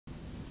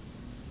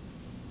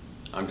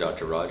I'm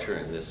Dr. Roger,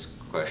 and this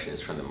question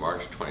is from the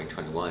March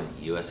 2021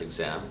 U.S.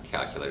 Exam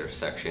Calculator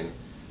section.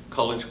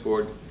 College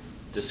Board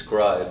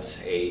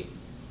describes a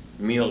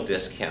meal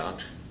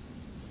discount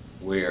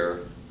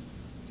where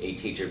a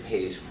teacher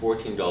pays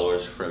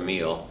 $14 for a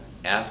meal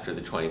after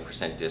the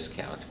 20%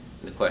 discount.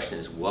 And the question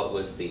is, what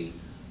was the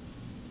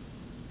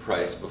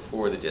price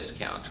before the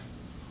discount?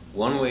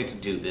 One way to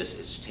do this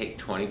is to take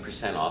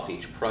 20% off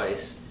each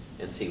price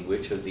and see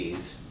which of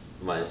these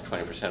minus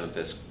 20% of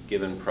this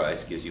given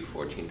price gives you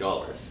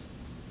 $14.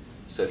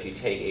 So if you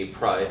take a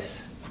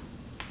price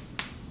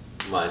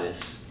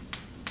minus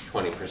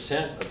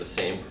 20% of the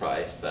same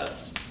price,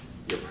 that's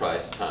your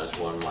price times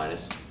 1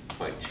 minus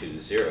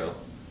 0.20,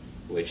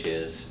 which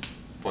is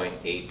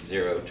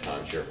 0.80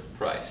 times your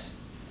price.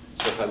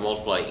 So if I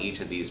multiply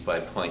each of these by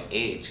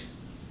 0.8,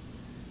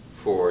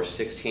 for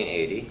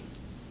 1680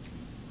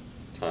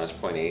 times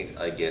 0.8,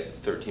 I get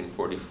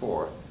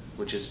 1344,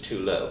 which is too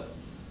low.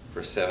 For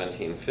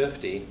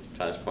 1750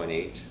 times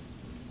 0.8,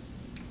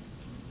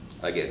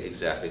 I get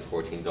exactly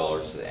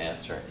 $14, so the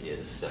answer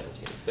is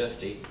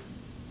 1750.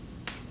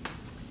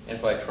 And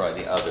if I try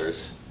the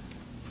others,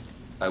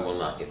 I will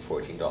not get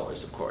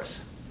 $14, of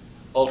course.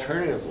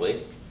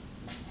 Alternatively,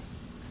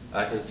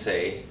 I can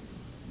say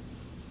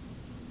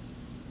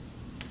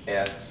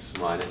x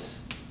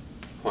minus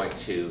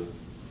 0.2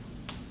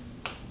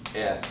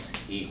 x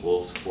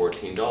equals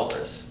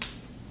 $14.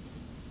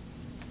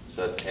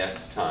 So that's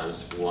x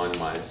times 1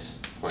 minus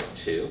 0.2.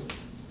 So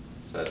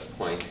that's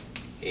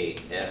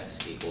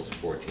 0.8x equals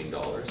 $14.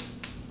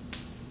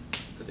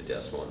 Put the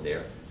decimal in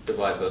there.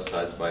 Divide both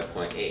sides by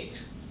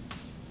 0.8.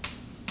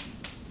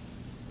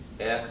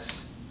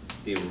 X,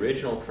 the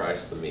original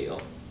price of the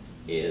meal,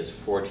 is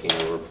 14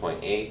 over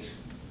 0.8,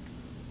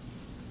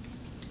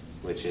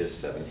 which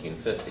is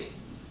 1750.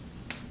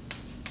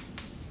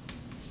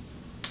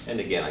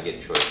 And again, I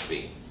get choice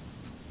B.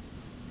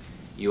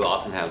 You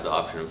often have the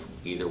option of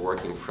either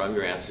working from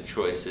your answer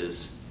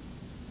choices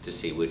to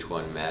see which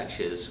one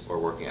matches, or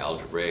working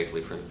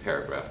algebraically from the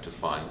paragraph to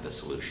find the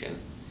solution.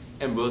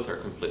 And both are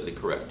completely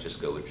correct.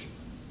 Just go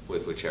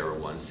with whichever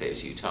one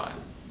saves you time.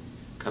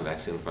 Come back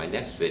soon for my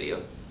next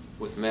video.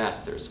 With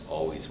math, there's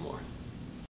always more.